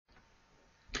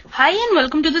Hi and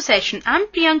welcome to the session. I'm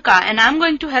Priyanka and I'm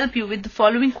going to help you with the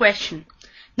following question.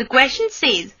 The question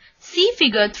says, see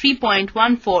figure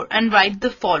 3.14 and write the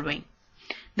following.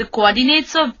 The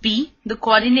coordinates of B, the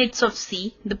coordinates of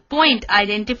C, the point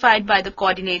identified by the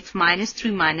coordinates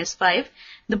 -3, -5,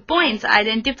 the points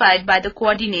identified by the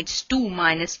coordinates 2,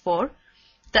 -4,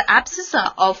 the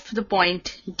abscissa of the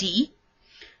point D,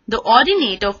 the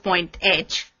ordinate of point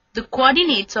H, the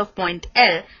coordinates of point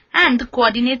L, and the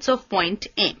coordinates of point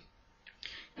M.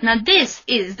 Now this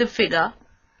is the figure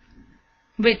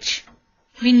which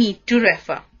we need to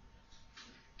refer.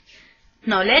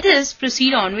 Now let us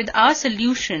proceed on with our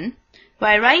solution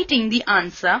by writing the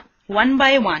answer one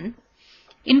by one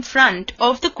in front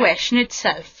of the question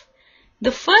itself.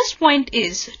 The first point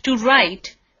is to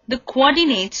write the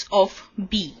coordinates of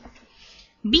B.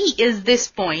 B is this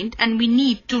point and we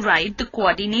need to write the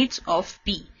coordinates of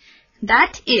B.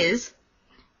 That is,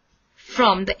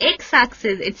 from the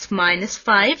x-axis it's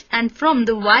 -5 and from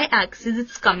the y-axis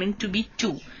it's coming to be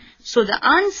 2. So the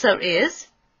answer is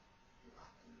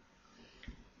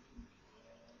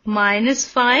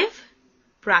 -5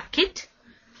 bracket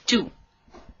 2.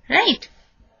 Right?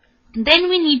 Then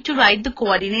we need to write the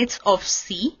coordinates of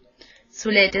C.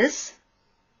 So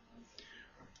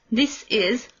this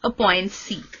is a point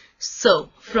C. So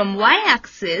from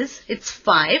y-axis it's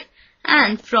 5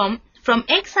 and from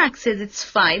x-axis it's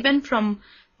 5 and from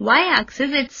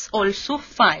y-axis it's also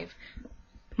 5.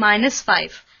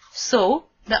 -5. So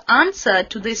the answer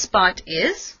to this part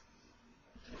is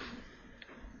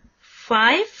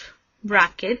 5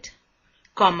 bracket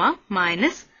comma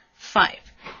 -5.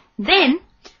 Then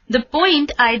the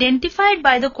point identified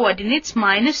by the coordinates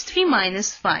 -3,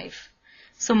 -5.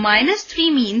 So -3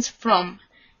 means from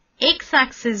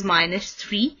x-axis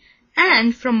 -3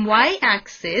 and from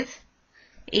y-axis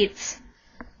it's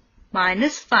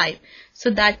 -5. So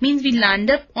that means we land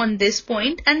up on this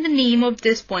point and the name of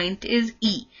this point is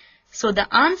E. So the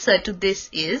answer to this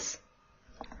is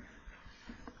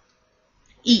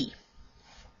E.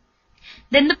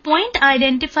 Then the point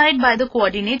identified by the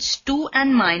coordinates 2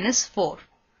 and -4.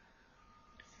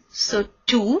 So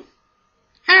 2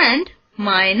 and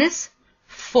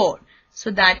 -4.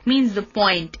 So that means the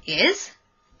point is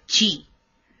G.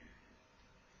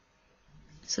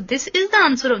 So this is the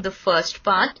answer of the first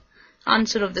part,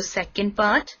 answer of the second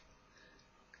part,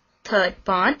 third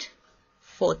part,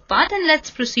 fourth part, and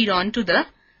let's proceed on to the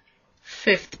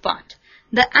fifth part.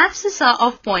 The abscissa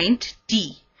of point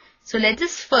D. So let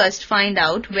us first find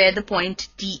out where the point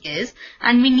D is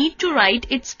and we need to write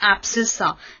its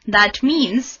abscissa. That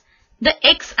means the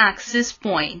x-axis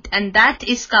point and that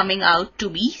is coming out to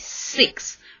be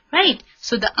 6. Right?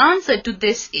 So the answer to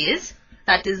this is,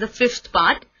 that is the fifth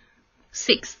part,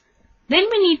 6. Then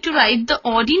we need to write the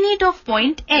ordinate of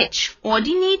point H.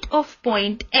 Ordinate of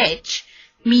point H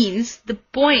means the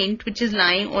point which is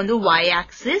lying on the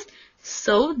y-axis.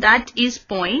 So that is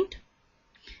point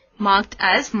marked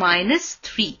as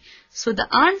 -3. So the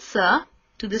answer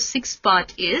to the sixth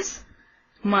part is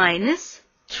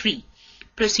 -3.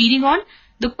 Proceeding on,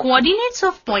 the coordinates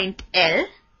of point L.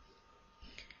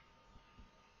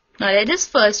 Now let us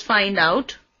first find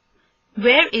out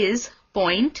where is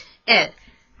point L.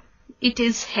 It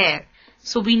is here.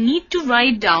 So we need to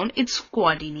write down its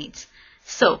coordinates.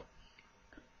 So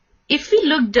if we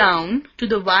look down to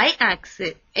the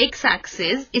y-axis,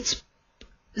 x-axis, it's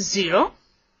 0.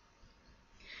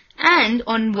 And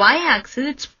on y-axis,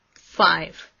 it's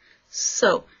 5.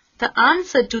 So the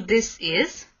answer to this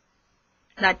is,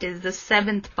 that is the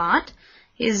seventh part,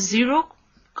 is 0,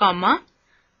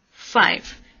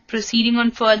 5. Proceeding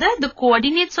on further, the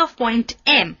coordinates of point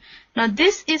M. Now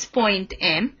this is point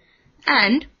M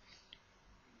and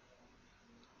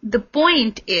the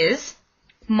point is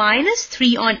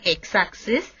 -3 on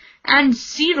x-axis and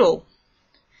 0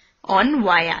 on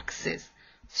y-axis.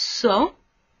 So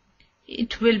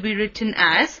it will be written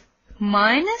as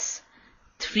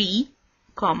 -3,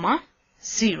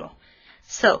 0.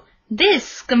 So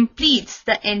this completes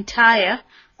the entire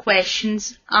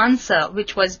question's answer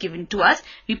which was given to us.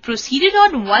 We proceeded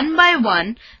on one by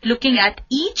one looking at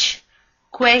each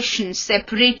question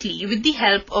separately with the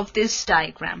help of this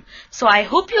diagram. So I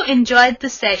hope you enjoyed the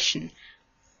session.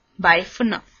 Bye for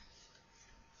now.